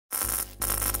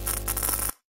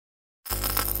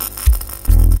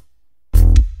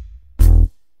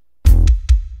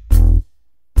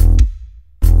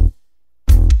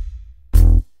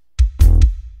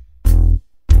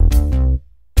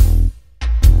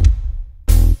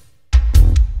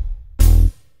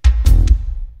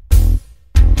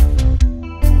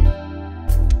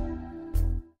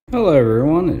Hello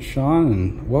everyone, it's Sean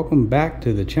and welcome back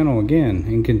to the channel again.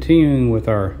 And continuing with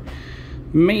our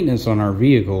maintenance on our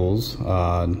vehicles,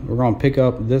 we're going to pick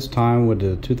up this time with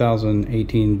the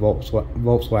 2018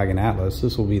 Volkswagen Atlas.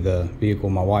 This will be the vehicle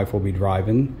my wife will be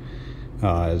driving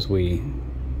as we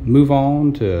move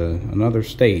on to another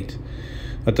state.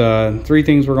 But three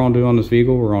things we're going to do on this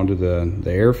vehicle. We're going to do the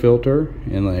air filter,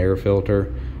 inlet air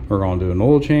filter. We're going to do an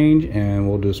oil change, and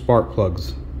we'll do spark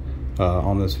plugs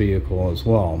on this vehicle as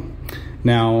well.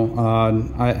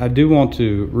 Now I do want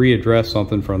to readdress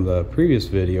something from the previous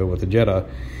video with the Jetta.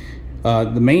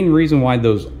 The main reason why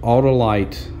those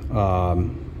Autolite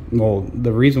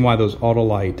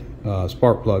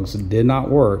spark plugs did not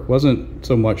work wasn't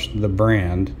so much the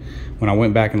brand. When I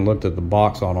went back and looked at the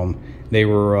box on them, they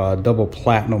were double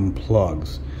platinum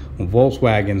plugs. Well,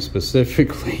 Volkswagen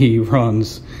specifically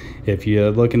runs, if you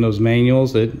look in those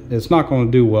manuals, it's not going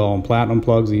to do well on platinum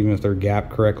plugs, even if they're gapped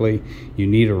correctly. You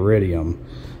need iridium.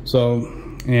 So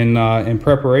in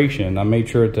preparation, I made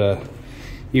sure to,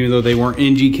 even though they weren't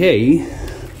NGK,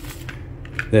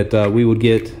 that we would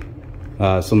get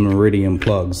some iridium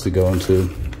plugs to go into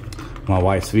my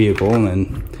wife's vehicle.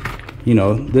 And you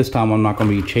know, this time I'm not going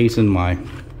to be chasing my,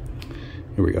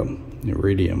 here we go,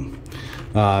 iridium.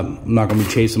 I'm not going to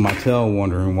be chasing my tail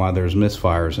wondering why there's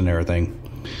misfires and everything.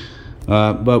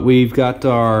 But we've got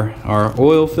our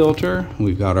oil filter,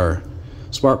 we've got our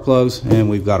spark plugs, and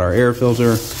we've got our air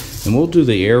filter. And we'll do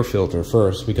the air filter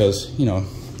first because, you know,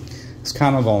 it's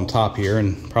kind of on top here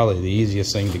and probably the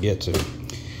easiest thing to get to.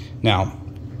 Now,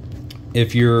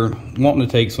 if you're wanting to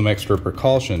take some extra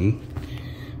precaution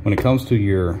when it comes to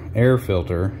your air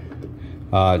filter,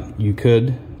 you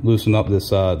could loosen up this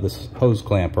this hose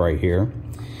clamp right here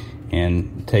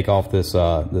and take off this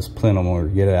this plenum or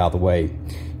get it out of the way.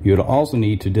 You would also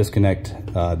need to disconnect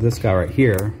this guy right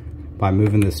here by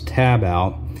moving this tab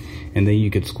out, and then you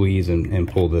could squeeze and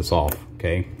pull this off,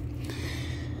 okay?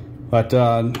 But,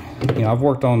 you know, I've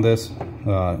worked on this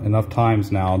enough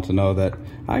times now to know that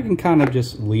I can kind of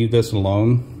just leave this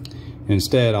alone.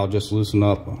 Instead, I'll just loosen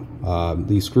up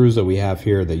these screws that we have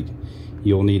here. That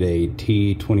you'll need a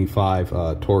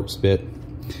T25 Torx bit,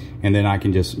 and then I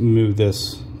can just move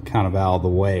this kind of out of the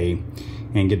way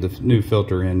and get the new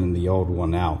filter in and the old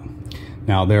one out.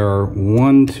 Now there are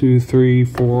 1, 2, 3,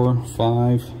 4,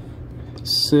 5,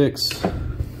 6, I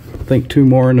think 2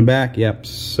 more in the back. Yep,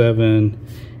 7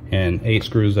 and 8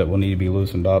 screws that will need to be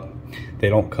loosened up. They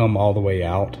don't come all the way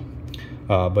out,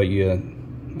 but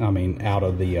out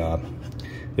of the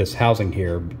this housing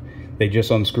here. They just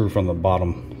unscrew from the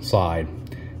bottom side.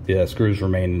 The screws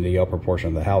remain in the upper portion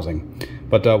of the housing.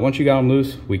 But once you got them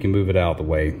loose, we can move it out of the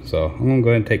way. So I'm gonna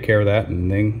go ahead and take care of that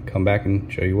and then come back and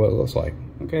show you what it looks like.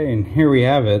 Okay, and here we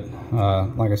have it.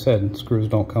 Like I said, screws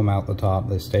don't come out the top,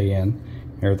 they stay in.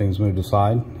 Everything's moved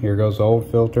aside. Here goes the old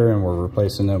filter, and we're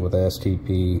replacing it with the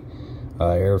STP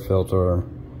air filter.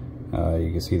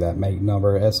 You can see that make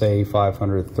number,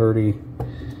 SA530.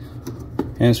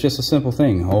 And it's just a simple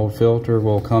thing. Old filter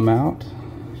will come out,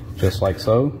 just like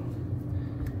so.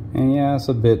 And yeah, it's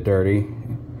a bit dirty.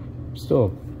 Still a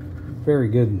very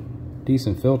good,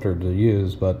 decent filter to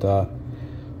use, but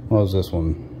what was this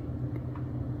one?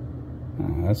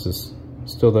 That's just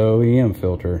still the OEM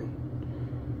filter.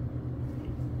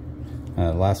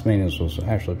 Last maintenance was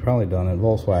actually probably done at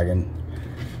Volkswagen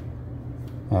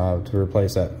to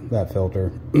replace that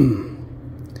filter.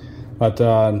 But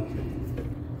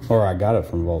or I got it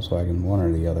from Volkswagen, one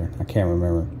or the other. I can't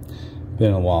remember.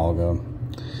 Been a while ago.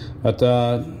 But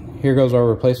here goes our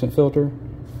replacement filter.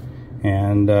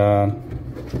 And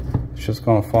it's just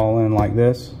gonna fall in like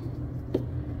this,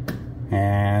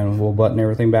 and we'll button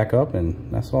everything back up,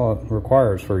 and that's all it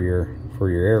requires for your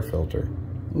air filter.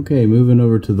 Okay, moving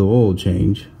over to the oil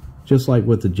change. Just like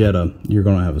with the Jetta, you're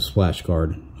gonna have a splash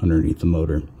guard underneath the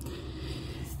motor,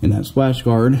 and that splash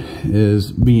guard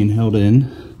is being held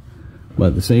in by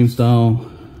the same style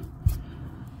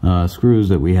screws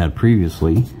that we had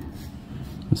previously.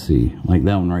 Let's see, like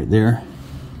that one right there.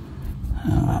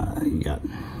 You got,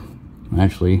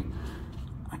 actually,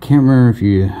 I can't remember if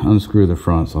you unscrew the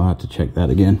front, so I'll have to check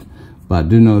that again. But I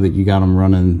do know that you got them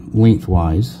running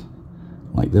lengthwise,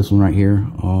 like this one right here,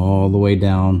 all the way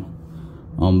down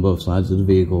on both sides of the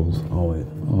vehicles, all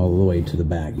the way to the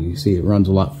back. You can see it runs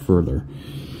a lot further.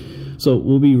 So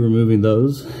we'll be removing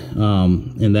those,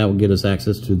 and that will get us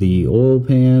access to the oil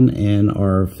pan and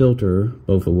our filter,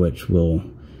 both of which will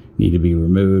need to be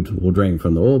removed. We'll drain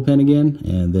from the oil pan again,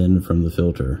 and then from the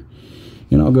filter.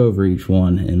 And I'll go over each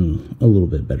one in a little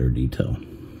bit better detail.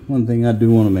 One thing I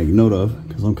do want to make note of,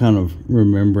 because I'm kind of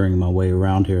remembering my way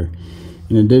around here,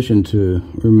 in addition to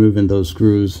removing those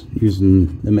screws,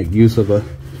 make use of a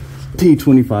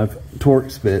T25 torque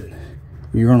spit.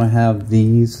 You're going to have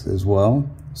these as well,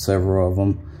 several of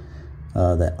them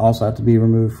that also have to be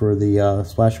removed for the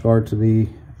Splashguard to be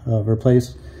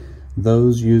replaced.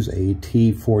 Those use a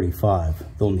T45.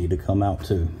 They'll need to come out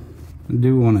too. I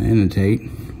do want to annotate,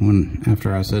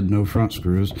 after I said no front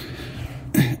screws,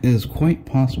 it is quite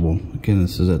possible, again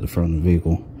this is at the front of the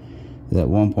vehicle, that at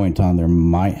one point in time there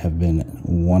might have been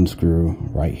one screw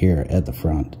right here at the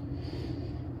front.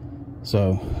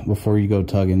 So before you go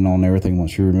tugging on everything,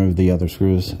 once you remove the other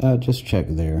screws, just check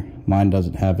there. Mine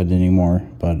doesn't have it anymore,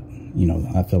 but you know,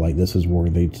 I feel like this is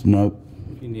worthy to note.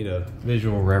 If you need a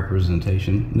visual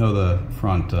representation, no, the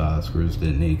front screws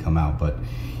didn't need to come out, but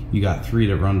you got 3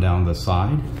 that run down the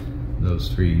side. Those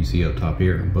 3 you see up top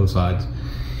here, both sides,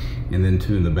 and then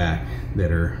 2 in the back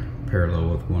that are parallel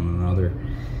with one another.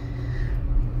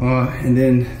 And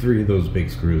then 3 of those big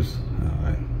screws,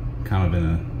 kind of in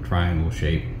a triangle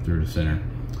shape through the center.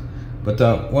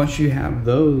 But once you have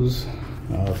those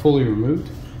fully removed,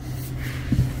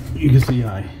 you can see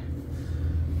I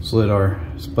slid our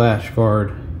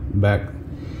Splashguard back,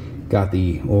 got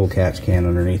the oil catch can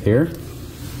underneath here,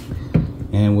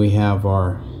 and we have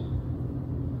our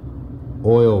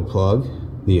oil plug,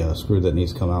 the screw that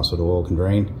needs to come out so the oil can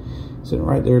drain, sitting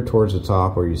right there towards the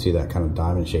top where you see that kind of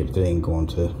diamond shaped thing going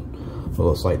to what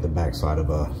looks like the back side of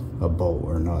a bolt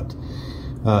or nut.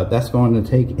 That's going to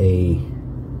take a,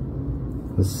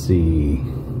 let's see,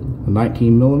 a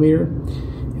 19 millimeter,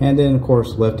 and then of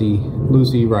course lefty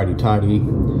loosey, righty tighty,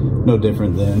 no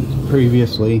different than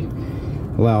previously.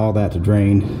 Allow all that to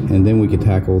drain, and then we can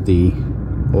tackle the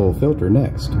oil filter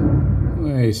next.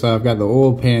 Okay, so I've got the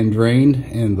oil pan drained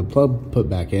and the plug put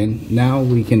back in. Now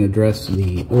we can address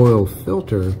the oil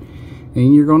filter,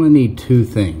 and you're going to need 2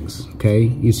 things. Okay,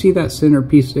 you see that center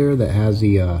piece there that has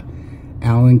the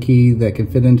Allen key that can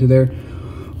fit into there?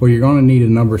 Well, you're going to need a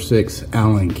number 6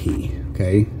 Allen key.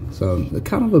 Okay, so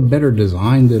kind of a better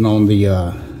design than on the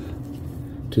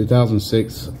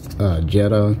 2006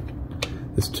 Jetta.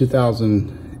 This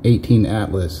 2018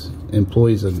 Atlas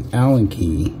employs an Allen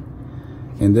key,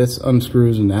 and this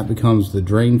unscrews and that becomes the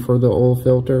drain for the oil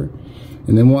filter.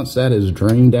 And then once that is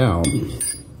drained out,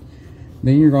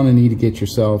 then you're going to need to get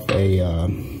yourself a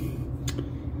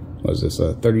what is this,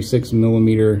 a 36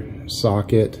 millimeter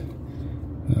socket.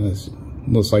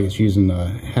 Looks like it's using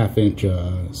a 1/2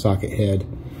 inch socket head.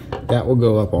 That will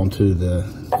go up onto the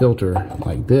filter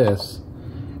like this,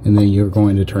 and then you're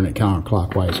going to turn it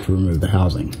counterclockwise to remove the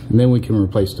housing, and then we can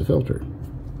replace the filter.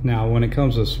 Now when it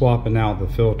comes to swapping out the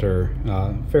filter,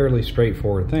 fairly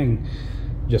straightforward thing,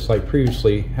 just like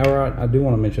previously. However, I do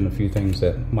want to mention a few things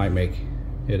that might make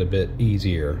it a bit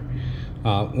easier.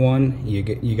 One,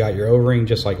 you got your O-ring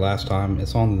just like last time.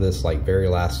 It's on this like very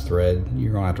last thread.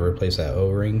 You're gonna have to replace that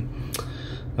O-ring.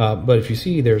 But if you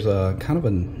see, there's a kind of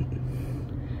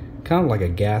like a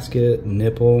gasket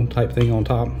nipple type thing on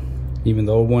top, even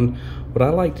the old one. What I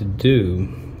like to do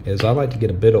is I like to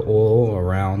get a bit of oil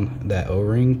around that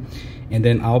O-ring, and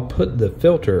then I'll put the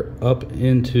filter up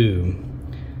into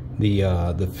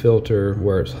the filter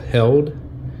where it's held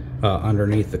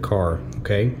underneath the car.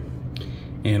 Okay,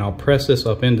 and I'll press this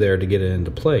up in there to get it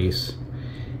into place,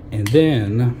 and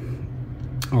then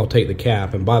I'll take the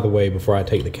cap. And by the way, before I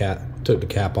took the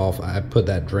cap off, I put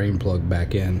that drain plug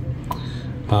back in.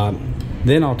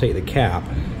 Then I'll take the cap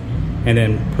and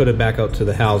then put it back up to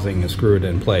the housing and screw it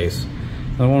in place.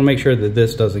 I want to make sure that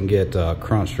this doesn't get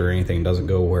crunched or anything, doesn't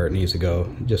go where it needs to go.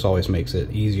 It just always makes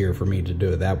it easier for me to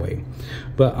do it that way.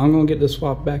 But I'm going to get this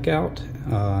swapped back out,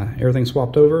 everything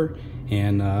swapped over,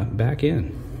 and back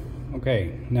in.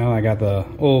 Okay, now I got the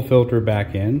oil filter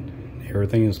back in.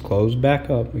 Everything is closed back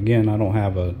up. Again, I don't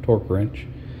have a torque wrench,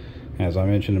 as I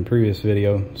mentioned in the previous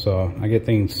video, so I get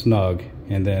things snug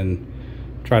and then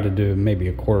try to do maybe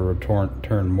a quarter of a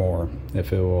turn more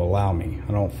if it will allow me.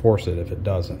 I don't force it if it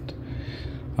doesn't.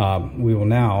 We will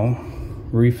now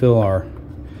refill our,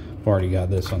 I've already got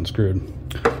this unscrewed,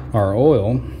 our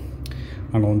oil.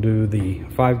 I'm going to do the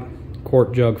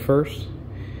 5-quart jug first.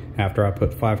 After I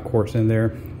put 5 quarts in there,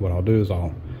 what I'll do is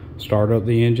I'll start up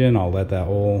the engine. I'll let that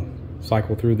oil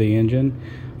cycle through the engine.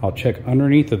 I'll check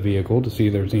underneath the vehicle to see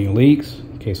if there's any leaks,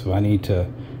 in case if I need to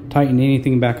tighten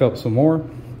anything back up some more.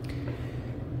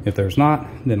 If there's not,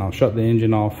 then I'll shut the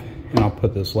engine off and I'll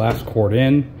put this last quart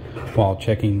in while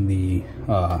checking the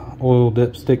oil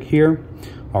dipstick here.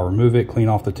 I'll remove it, clean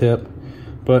off the tip.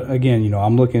 But again, you know,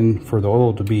 I'm looking for the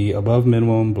oil to be above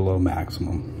minimum, below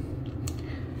maximum.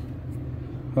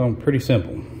 Pretty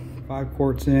simple. 5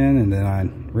 quarts in, and then I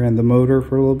ran the motor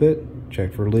for a little bit,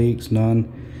 checked for leaks,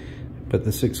 none. Put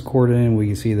the 6 quart in, we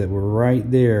can see that we're right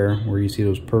there where you see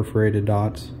those perforated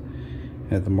dots.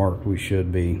 at the mark we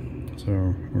should be. So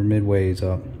we're midways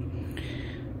up,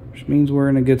 which means we're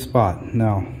in a good spot.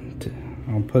 Now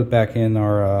I'll put back in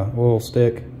our oil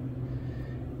stick,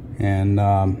 and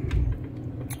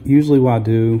usually what I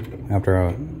do after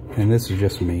and this is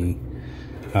just me,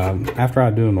 after I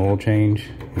do an oil change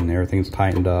and everything's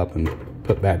tightened up and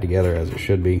put back together as it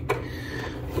should be,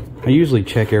 I usually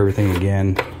check everything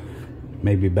again,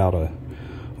 maybe about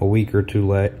a week or two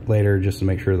later, just to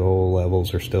make sure the oil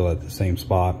levels are still at the same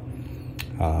spot.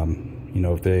 You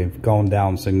know, if they've gone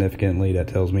down significantly, that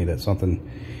tells me that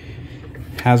something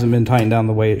hasn't been tightened down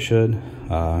the way it should.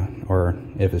 Or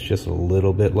if it's just a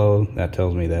little bit low, that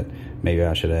tells me that maybe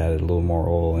I should have added a little more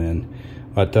oil in.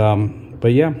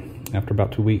 But yeah, after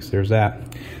about 2 weeks, there's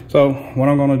that. So what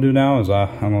I'm gonna do now is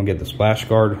I'm gonna get the splash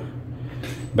guard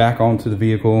back onto the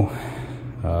vehicle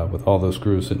with all those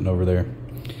screws sitting over there.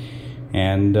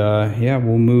 And yeah,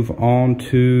 we'll move on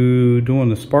to doing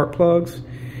the spark plugs.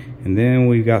 And then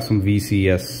we've got some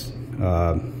VCSD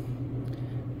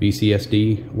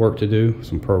work to do,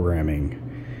 some programming.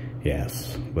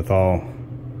 Yes, with all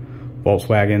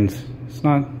Volkswagens, it's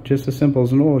not just as simple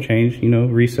as an oil change. You know,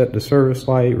 reset the service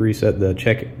light, reset the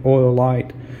check oil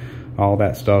light, all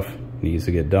that stuff needs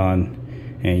to get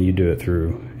done, and you do it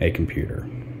through a computer.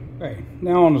 Okay,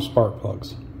 now on the spark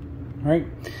plugs. All right,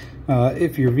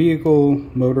 if your vehicle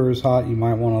motor is hot, you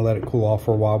might want to let it cool off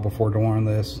for a while before doing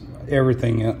this.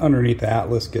 Everything underneath the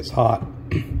Atlas gets hot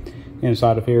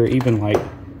inside of here, even like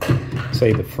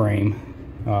say the frame,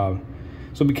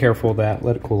 so be careful of that.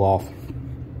 Let it cool off.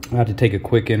 I had to take a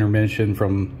quick intermission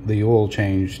from the oil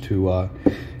change to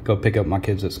go pick up my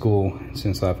kids at school.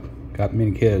 Since I've got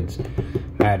many kids,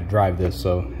 I had to drive this,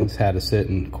 so it's had to sit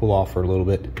and cool off for a little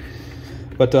bit.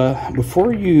 But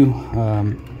before you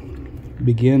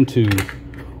begin to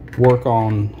work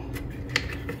on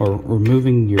or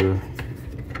removing your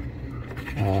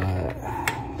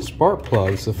spark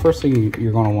plugs, the first thing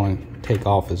you're going to want to take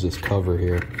off is this cover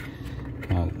here.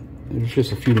 There's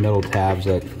just a few metal tabs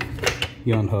that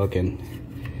you unhook and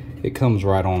it comes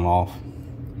right on off.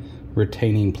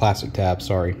 Retaining plastic tabs,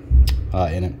 sorry,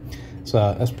 in it.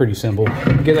 So that's pretty simple.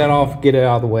 Get that off, get it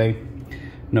out of the way,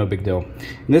 no big deal.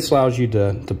 And this allows you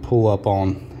to pull up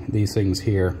on these things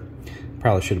here.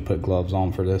 Probably should have put gloves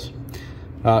on for this.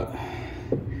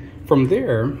 From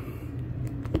there,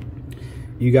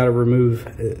 you got to remove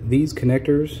these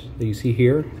connectors that you see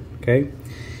here, okay?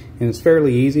 And it's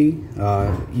fairly easy.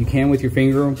 You can, with your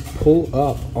finger, pull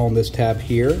up on this tab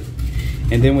here,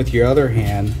 and then with your other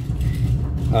hand,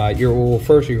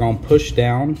 first you're going to push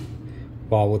down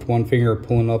while with one finger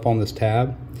pulling up on this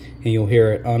tab, and you'll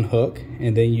hear it unhook,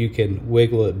 and then you can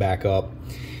wiggle it back up.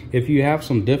 If you have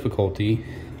some difficulty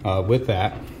with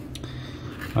that,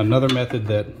 another method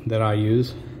that I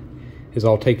use is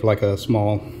I'll take like a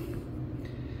small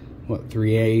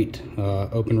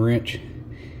 3/8 open wrench,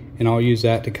 and I'll use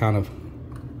that to kind of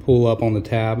pull up on the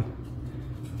tab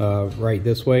right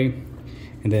this way,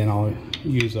 and then I'll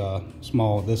use a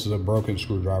small, this is a broken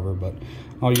screwdriver, but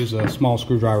I'll use a small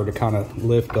screwdriver to kind of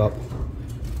lift up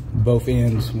both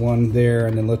ends, one there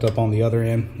and then lift up on the other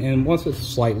end. And once it's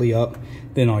slightly up,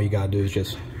 then all you gotta do is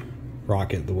just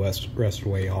rock it the rest of the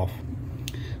way off.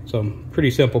 So pretty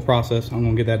simple process. I'm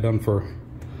gonna get that done for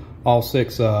all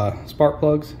 6 spark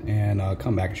plugs and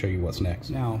come back and show you what's next.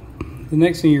 Now, the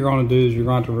next thing you're going to do is you're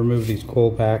going to remove these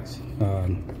coil packs,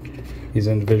 these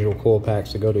individual coil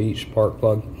packs that go to each spark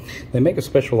plug. They make a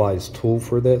specialized tool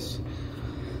for this.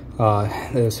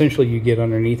 That essentially you get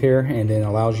underneath here and then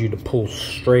allows you to pull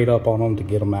straight up on them to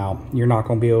get them out. You're not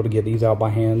going to be able to get these out by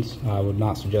hands. I would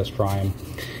not suggest trying.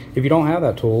 If you don't have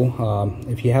that tool,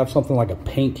 if you have something like a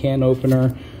paint can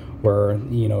opener where,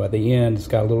 you know, at the end it's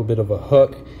got a little bit of a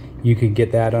hook, you can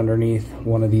get that underneath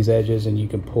one of these edges and you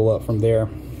can pull up from there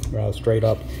straight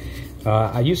up.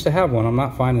 I used to have one. I'm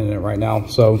not finding it right now.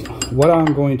 So what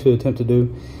I'm going to attempt to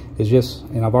do is just,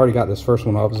 and I've already got this first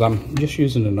one up, is I'm just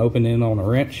using an open end on a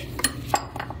wrench,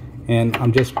 and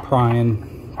I'm just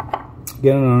prying,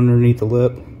 getting it underneath the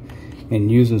lip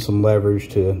and using some leverage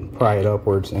to pry it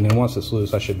upwards. And then once it's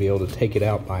loose, I should be able to take it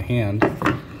out by hand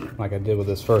like I did with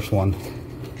this first one.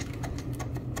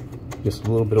 Just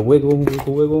a little bit of wiggle,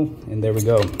 wiggle, wiggle, and there we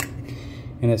go.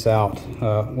 And it's out.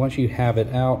 Once you have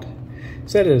it out,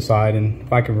 set it aside. And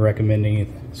if I can recommend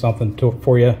something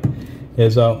for you,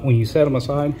 is when you set them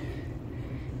aside,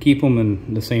 keep them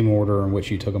in the same order in which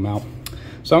you took them out.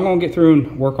 So I'm going to get through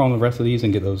and work on the rest of these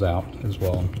and get those out as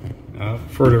well.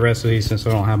 For the rest of these, since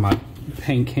I don't have my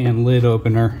paint can lid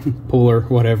opener, puller,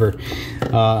 whatever,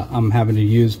 I'm having to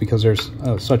use, because there's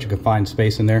such a confined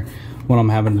space in there, what I'm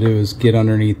having to do is get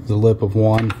underneath the lip of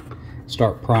one,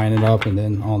 start prying it up, and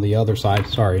then on the other side,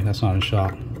 sorry, that's not a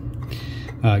shot.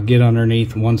 Get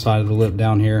underneath one side of the lip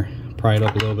down here, pry it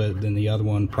up a little bit, then the other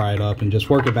one, pry it up, and just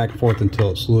work it back and forth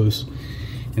until it's loose,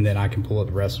 and then I can pull it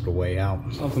the rest of the way out.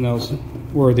 Something else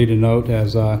worthy to note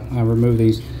as I remove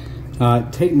these,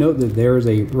 take note that there is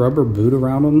a rubber boot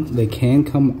around them. They can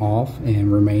come off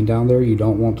and remain down there. You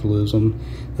don't want to lose them.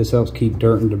 This helps keep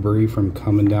dirt and debris from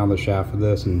coming down the shaft of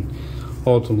this and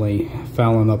ultimately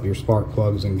fouling up your spark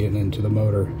plugs and getting into the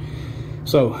motor.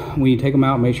 So when you take them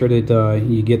out, make sure that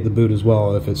you get the boot as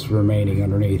well if it's remaining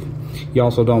underneath. You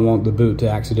also don't want the boot to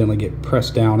accidentally get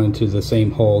pressed down into the same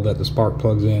hole that the spark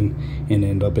plugs in and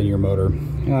end up in your motor.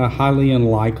 Highly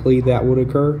unlikely that would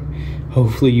occur.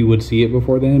 Hopefully you would see it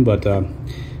before then, but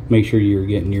make sure you're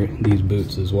getting these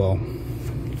boots as well.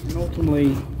 And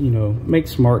ultimately, you know, make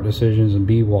smart decisions and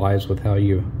be wise with how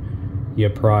you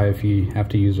pry if you have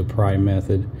to use a pry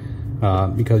method.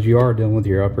 Because you are dealing with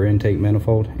your upper intake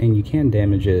manifold and you can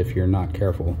damage it if you're not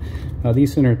careful.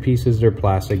 These center pieces, they're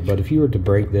plastic, but if you were to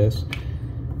break this,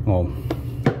 well,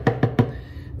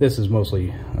 this is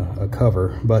mostly a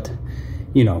cover, but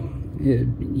you know,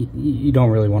 you don't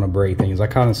really want to break things. I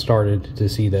kind of started to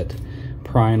see that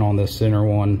prying on this center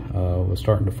one was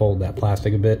starting to fold that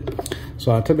plastic a bit.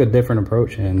 So I took a different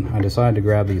approach and I decided to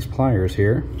grab these pliers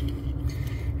here,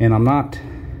 and I'm not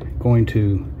going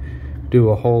to do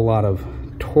a whole lot of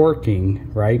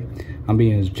torquing, right? I'm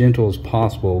being as gentle as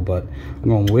possible, but I'm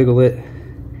going to wiggle it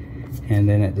and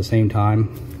then at the same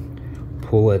time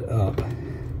pull it up.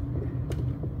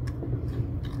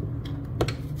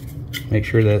 Make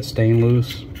sure that it's staying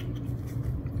loose.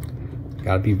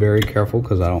 Got to be very careful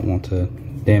because I don't want to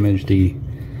damage the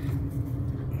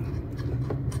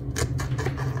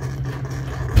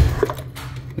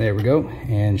there we go,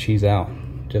 and she's out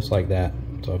just like that.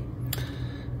 So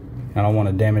I don't want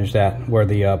to damage that where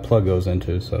the plug goes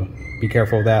into, so be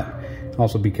careful of that.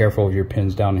 Also be careful of your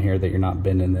pins down here that you're not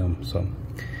bending them. So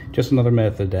just another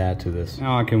method to add to this.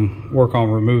 Now I can work on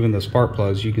removing the spark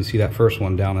plugs. You can see that first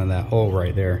one down in that hole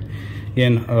right there.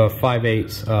 In a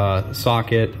 5/8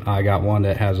 socket, I got one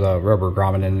that has a rubber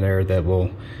grommet in there that will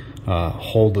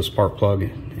hold the spark plug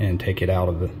and take it out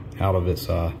of its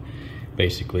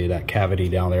basically that cavity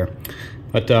down there.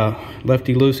 But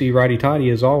lefty loosey, righty tighty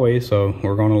as always, so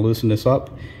we're going to loosen this up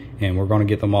and we're going to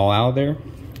get them all out of there,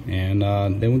 and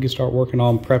then we can start working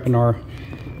on prepping our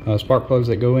spark plugs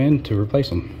that go in to replace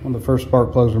them. One of the first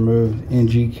spark plugs removed,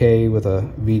 NGK with a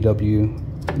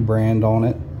VW brand on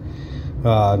it.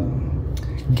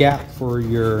 Gap for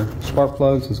your spark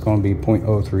plugs is going to be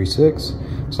 0.036,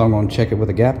 so I'm going to check it with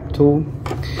a gap tool.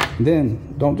 And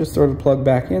then don't just throw the plug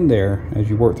back in there as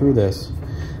you work through this.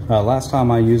 Last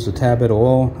time I used a tad bit of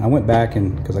oil, I went back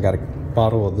and because I got a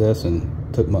bottle of this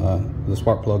and took the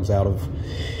spark plugs out of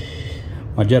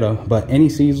my Jetta. But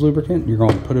Anti-Seize lubricant, you're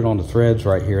going to put it on the threads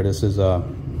right here. This is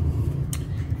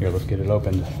here, let's get it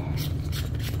opened.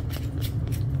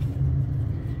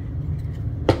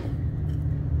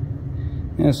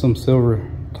 And it's some silver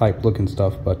type looking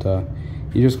stuff, but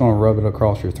you're just going to rub it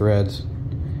across your threads.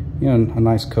 You know, a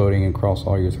nice coating across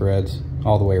all your threads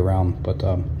all the way around. But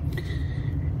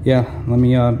yeah, let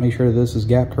me make sure this is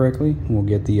gapped correctly. We'll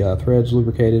get the threads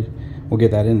lubricated. We'll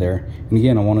get that in there. And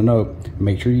again, I want to note,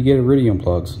 make sure you get iridium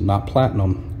plugs, not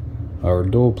platinum or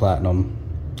dual platinum.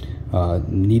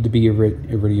 Need to be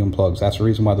iridium plugs. That's the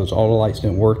reason why those auto lights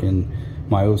didn't work in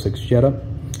my 06 Jetta.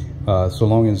 So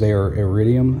long as they are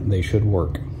iridium, they should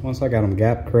work. Once I got them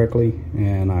gapped correctly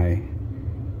and I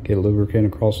get lubricant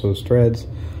across those threads,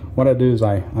 what I do is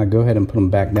I go ahead and put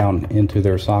them back down into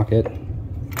their socket.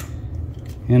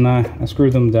 And I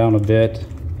screw them down a bit,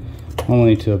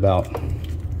 only to about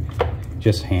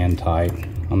just hand tight.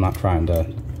 I'm not trying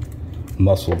to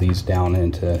muscle these down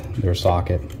into their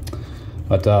socket.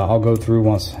 But I'll go through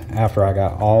once after I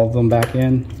got all of them back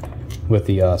in with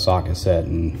the socket set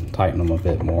and tighten them a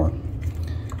bit more.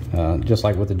 Just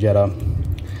like with the Jetta,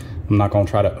 I'm not going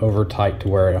to try to over tight to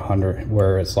where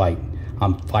where it's like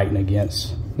I'm fighting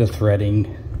against the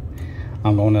threading.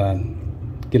 I'm going to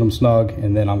get them snug,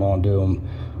 and then I'm going to do them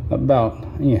about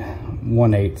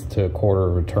 1/8 to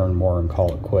 1/4 of a turn more and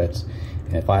call it quits.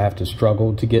 And if I have to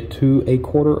struggle to get to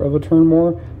 1/4 of a turn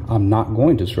more, I'm not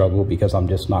going to struggle because I'm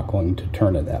just not going to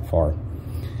turn it that far.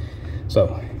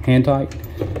 So hand tight,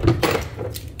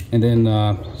 and then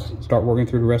start working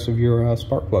through the rest of your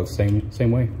spark plugs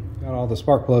same way. Got all the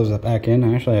spark plugs back in.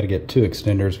 I actually had to get 2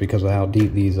 extenders because of how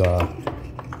deep these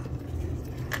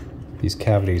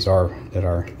cavities are that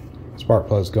our spark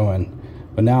plugs go in.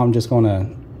 But now I'm just going to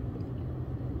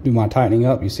do my tightening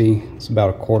up. You see, it's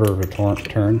about 1/4 of a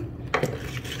turn.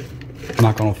 I'm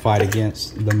not going to fight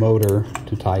against the motor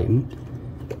to tighten.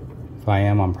 If I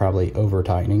am, I'm probably over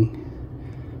tightening.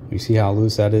 You see how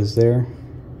loose that is there?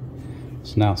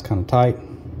 So now it's kind of tight,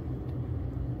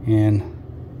 and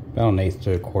about 1/8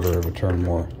 to 1/4 of a turn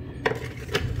more.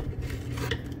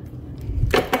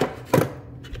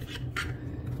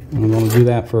 I'm going to do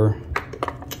that for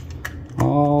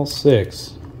all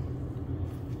 6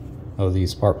 of these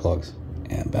spark plugs,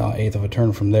 and about 1/8 of a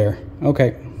turn from there.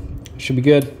 Okay, should be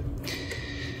good.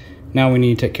 Now we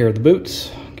need to take care of the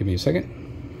boots. Give me a second.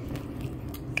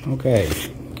 Okay,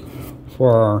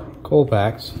 for our coil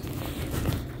packs,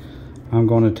 I'm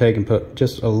going to take and put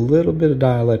just a little bit of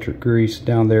dielectric grease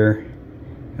down there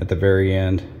at the very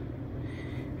end,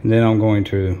 and then I'm going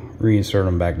to reinsert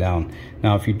them back down.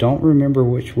 Now, if you don't remember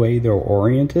which way they're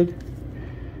oriented,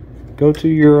 go to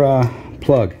your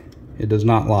plug. It does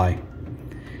not lie.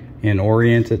 And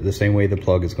orient it the same way the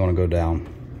plug is going to go down.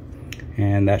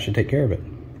 And that should take care of it.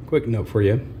 Quick note for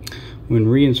you. When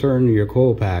reinserting your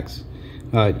coil packs,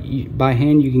 by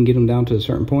hand you can get them down to a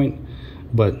certain point,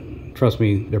 but trust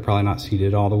me, they're probably not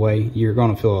seated all the way. You're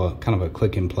going to feel a kind of a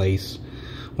click in place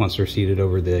once they're seated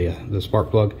over the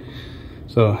spark plug.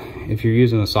 So if you're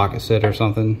using a socket set or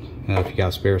something, if you got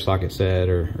a spare socket set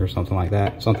or something like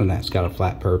that, something that's got a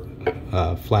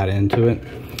flat end to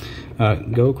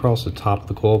it, go across the top of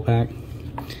the coil pack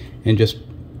and just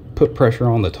put pressure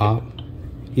on the top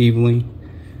evenly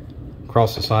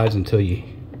across the sides until you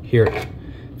feel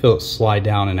it slide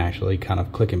down and actually kind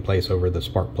of click in place over the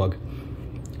spark plug.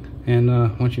 And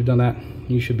once you've done that,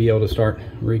 you should be able to start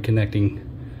reconnecting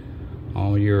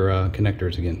all your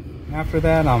connectors again. After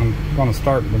that, I'm going to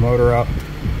start the motor up.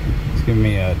 It's giving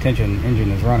me attention,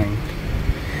 engine is running.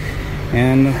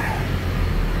 And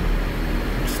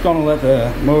just going to let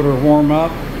the motor warm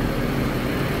up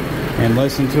and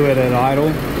listen to it at idle.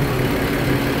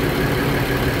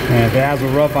 And if it has a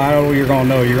rough idle, you're going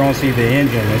to know, you're going to see the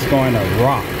engine, it's going to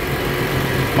rock.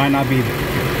 Might not be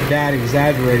that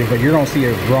exaggerated, but you're going to see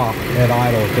it rock at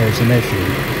idle if there's an issue.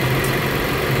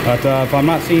 But if I'm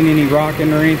not seeing any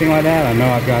rocking or anything like that, I know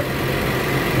I've got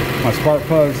my spark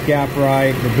plugs gapped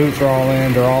right, the boots are all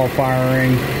in, they're all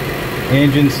firing, the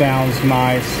engine sounds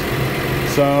nice.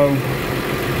 So,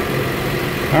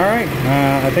 alright,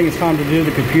 I think it's time to do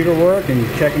the computer work and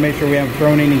check and make sure we haven't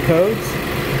thrown any codes.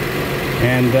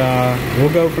 And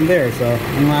we'll go from there. So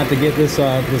I'm going to have to get this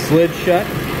lid shut.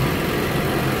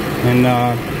 And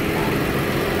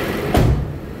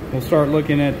we'll start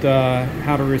looking at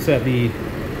how to reset the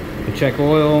check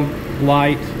oil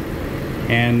light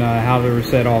and how to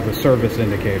reset all the service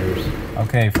indicators.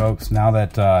 Okay folks, now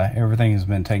that everything has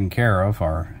been taken care of,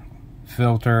 our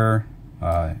filter,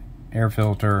 air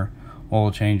filter, oil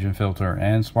change and filter,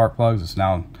 and spark plugs, it's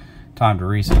now time to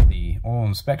reset the oil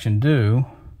inspection due.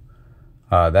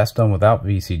 That's done without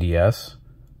VCDS,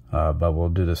 but we'll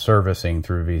do the servicing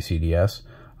through VCDS.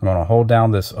 I'm going to hold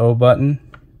down this O button,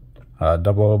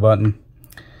 double O button.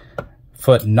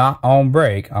 Foot not on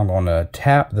brake, I'm going to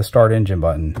tap the start engine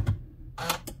button.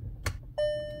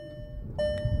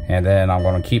 And then I'm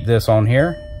going to keep this on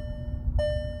here.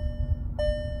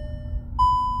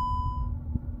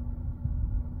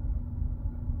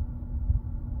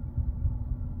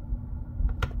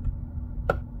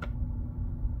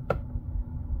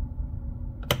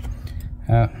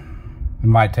 It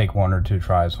might take 1 or 2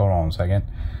 tries. Hold on a second.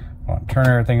 I'm going to turn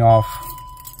everything off,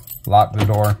 lock the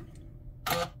door.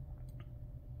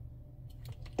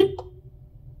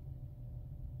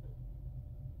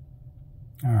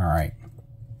 Alright.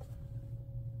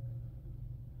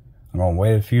 I'm going to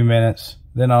wait a few minutes,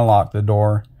 then unlock the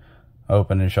door,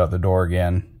 open and shut the door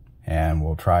again, and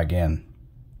we'll try again.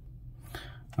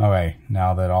 Okay,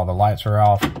 now that all the lights are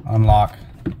off, unlock,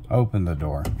 open the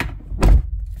door.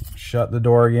 Shut the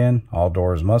door again. All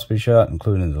doors must be shut,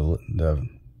 including the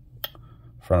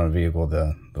front of the vehicle.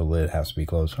 The lid has to be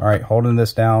closed. All right, holding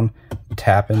this down,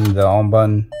 tapping the on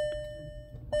button.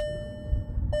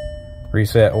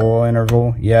 Reset oil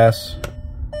interval, yes.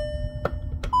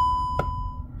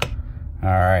 All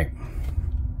right.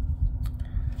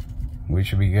 We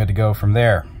should be good to go from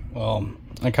there. Well,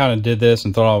 I kind of did this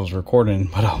and thought I was recording,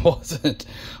 but I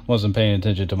wasn't paying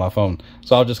attention to my phone.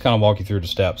 So I'll just kind of walk you through the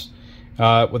steps.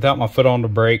 Without my foot on the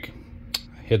brake,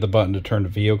 hit the button to turn the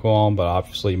vehicle on, but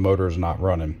obviously motor is not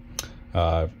running.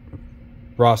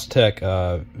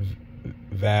 Rostec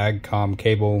VAG-COM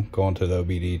cable going to the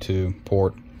OBD2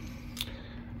 port.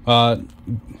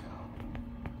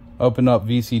 Open up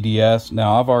VCDS.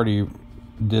 Now I've already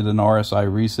did an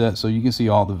RSI reset, so you can see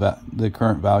all the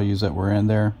current values that were in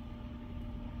there,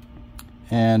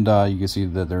 and you can see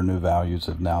that their new values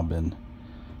have now been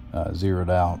zeroed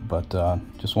out. But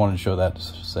just wanted to show that to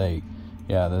say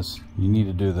yeah, you need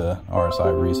to do the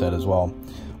RSI reset as well.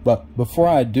 But before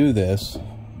I do this,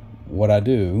 what I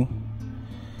do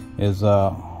is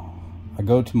I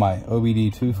go to my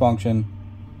OBD2 function,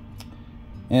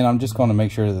 and I'm just going to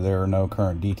make sure that there are no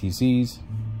current DTCs.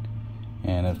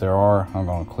 And if there are, I'm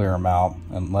going to clear them out.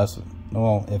 Unless,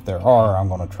 well, if there are, I'm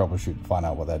going to troubleshoot and find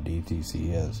out what that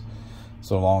DTC is.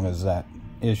 So long as that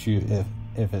issue,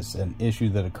 if it's an issue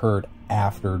that occurred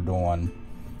after doing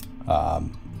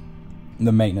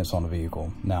the maintenance on the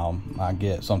vehicle. Now, I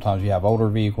get sometimes you have older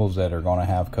vehicles that are going to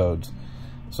have codes.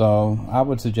 So I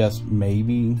would suggest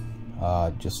maybe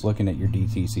just looking at your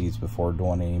DTCs before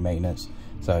doing any maintenance,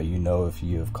 so you know if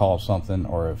you've called something,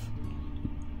 or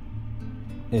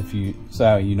if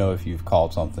you've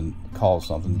called something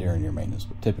during your maintenance.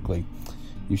 But typically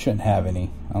you shouldn't have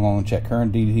any. I'm going to check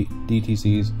current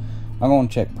DTCs. I'm going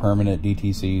to check permanent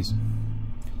DTCs,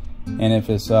 and if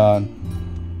it's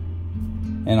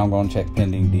and I'm going to check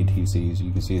pending DTCs.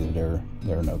 You can see that there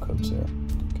are no codes there.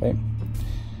 Okay.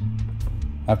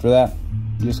 After that,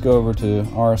 just go over to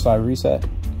RSI Reset.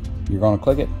 You're going to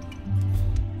click it,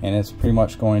 and it's pretty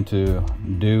much going to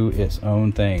do its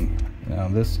own thing. Now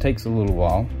this takes a little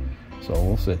while, so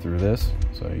we'll sit through this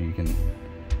so you can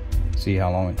see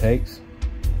how long it takes.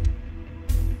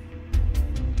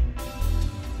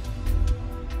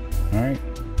 All right.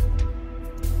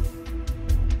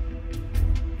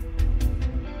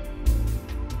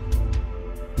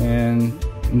 And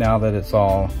now that it's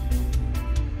all,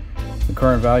 the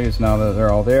current values, now that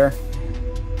they're all there,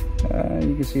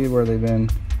 you can see where they've been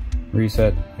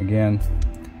reset again.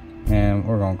 And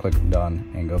we're going to click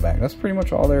done and go back. That's pretty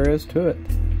much all there is to it.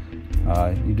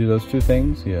 You do those two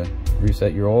things. You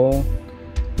reset your oil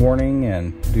warning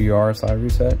and do your RSI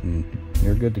reset, and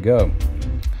you're good to go.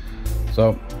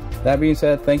 So that being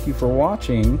said, thank you for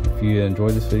watching. If you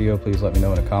enjoyed this video, please let me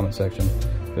know in the comment section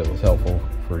if it was helpful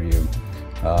for you.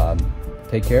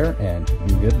 Take care and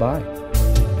goodbye.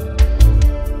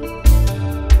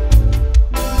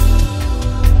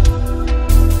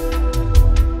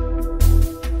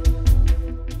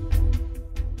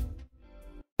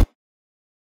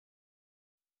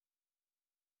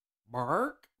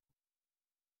 Bark.